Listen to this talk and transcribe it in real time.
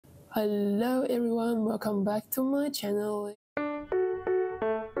Hello everyone, welcome back to my channel.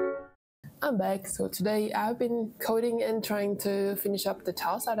 I'm back. So today I've been coding and trying to finish up the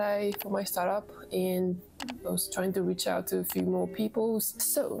task that I for my startup, and I was trying to reach out to a few more people.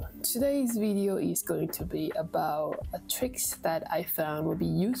 So today's video is going to be about tricks that I found would be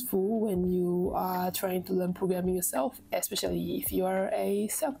useful when you are trying to learn programming yourself, especially if you are a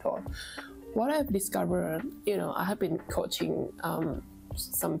self-taught. What I've discovered, I have been coaching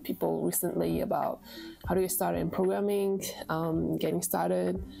some people recently about how do you start in programming, getting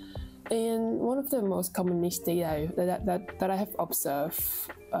started. And one of the most common mistakes that I have observed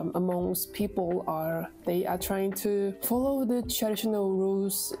amongst people they are trying to follow the traditional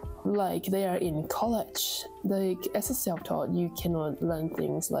rules like they are in college. Like as a self-taught, you cannot learn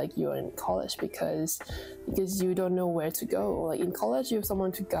things like you're in college because you don't know where to go. Like in college, you have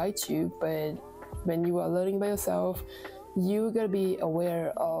someone to guide you, but when you are learning by yourself, you gotta be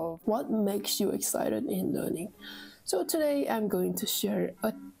aware of what makes you excited in learning. So today I'm going to share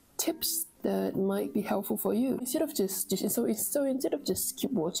tips that might be helpful for you. Instead of just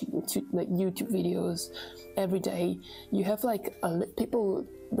keep watching YouTube videos every day, you have people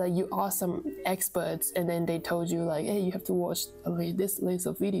that you ask some experts, and then they told you like, hey, you have to watch this list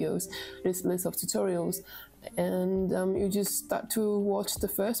of videos, this list of tutorials, and you just start to watch the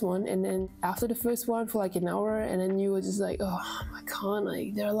first one, and then after the first one for like an hour, and then you were just like, oh, I can't,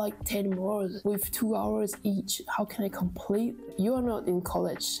 like there are like 10 more with 2 hours each. How can I complete? You are not in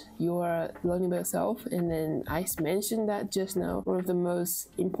college, you are learning by yourself. And then I mentioned that just now, one of the most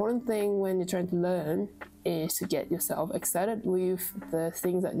important thing when you're trying to learn is to get yourself excited with the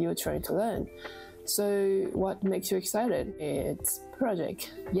things that you're trying to learn. So what makes you excited? It's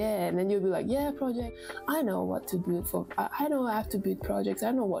project. Yeah, and then you'll be like, yeah, project. I know what to build for. I know I have to build projects.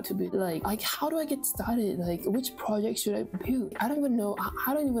 I know what to build. Like how do I get started? Like which project should I build? I don't even know.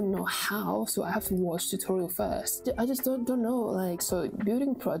 I don't even know how. So I have to watch tutorial first. I just don't know. Like, so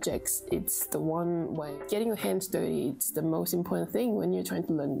building projects, it's the one way. Getting your hands dirty, it's the most important thing when you're trying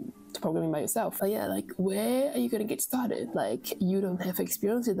to learn programming by yourself. But yeah, like where are you gonna get started? Like you don't have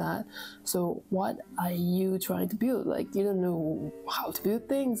experience in that. So what are you trying to build? Like you don't know how to build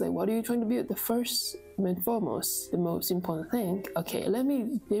things. Like what are you trying to build? The first and foremost, the most important thing. Okay, let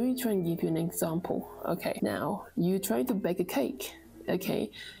me try and give you an example. Okay, now you try to bake a cake. Okay,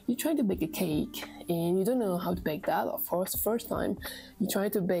 you're trying to bake a cake and you don't know how to bake that. Of course, first time you try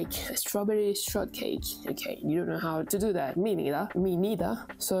to bake a strawberry shortcake. Okay, you don't know how to do that. Me neither.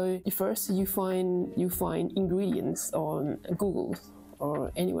 So you find ingredients on Google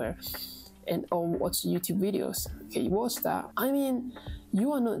or anywhere, or watch YouTube videos. Okay, you watch that. I mean,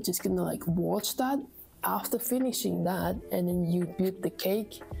 you are not just gonna like watch that. After finishing that, and then you build the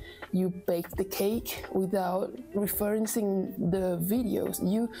cake, you bake the cake without referencing the videos.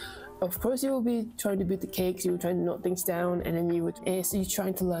 Of course, you will be trying to build the cakes, you're trying to note things down, and then you're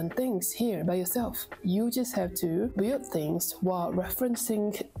trying to learn things here by yourself. You just have to build things while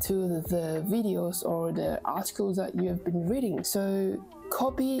referencing to the videos or the articles that you have been reading. So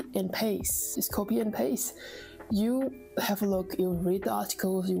copy and paste. Just copy and paste. You have a look, you read the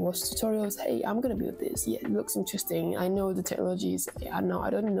articles, you watch tutorials. Hey, I'm gonna build this. Yeah, it looks interesting. I know the technologies. I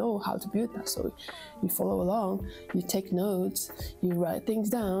don't know how to build that. So you follow along, you take notes, you write things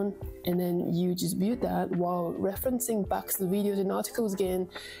down, and then you just build that while referencing back to the videos and articles again.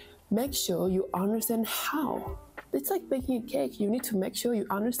 Make sure you understand how. It's like baking a cake. You need to make sure you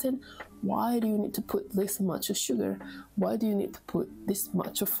understand why do you need to put this much of sugar? Why do you need to put this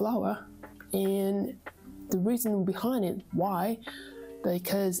much of flour? And the reason behind it, why?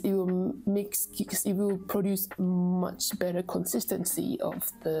 Because it will produce much better consistency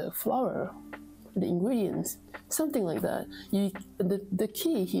of the flour, the ingredients, something like that. The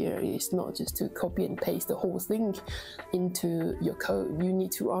key here is not just to copy and paste the whole thing into your code. You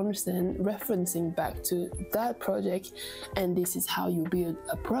need to understand referencing back to that project, and this is how you build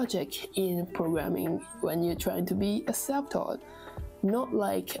a project in programming when you're trying to be a self-taught. Not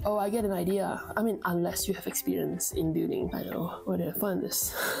like, oh, I get an idea. I mean, unless you have experience in building. I know, where did I find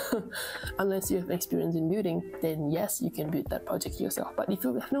this? Unless you have experience in building, then yes, you can build that project yourself. But if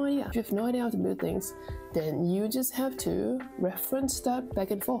you have no idea, how to build things, then you just have to reference that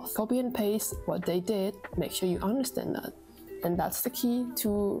back and forth. Copy and paste what they did, make sure you understand that. And that's the key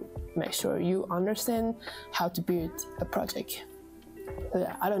to make sure you understand how to build a project. So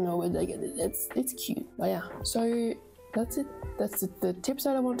yeah, I don't know where they get it. It's cute. But yeah, so that's it. That's the tips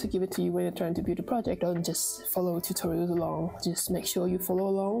that I want to give it to you when you're trying to build a project. Don't just follow tutorials along. Just make sure you follow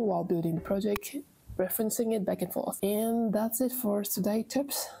along while building the project. referencing it back and forth. And that's it for today's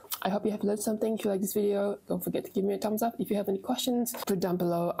tips. I hope you have learned something. If you like this video, don't forget to give me a thumbs up. If you have any questions, put down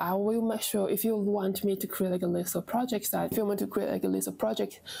below. I will make sure, if you want me to create like a list of projects if you want to create like a list of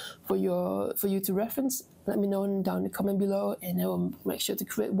projects for you to reference, let me know down in the comment below, and I will make sure to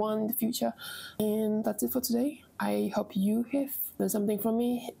create one in the future. And that's it for today. I hope you have learned something from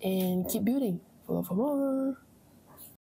me, and keep building. Follow for more.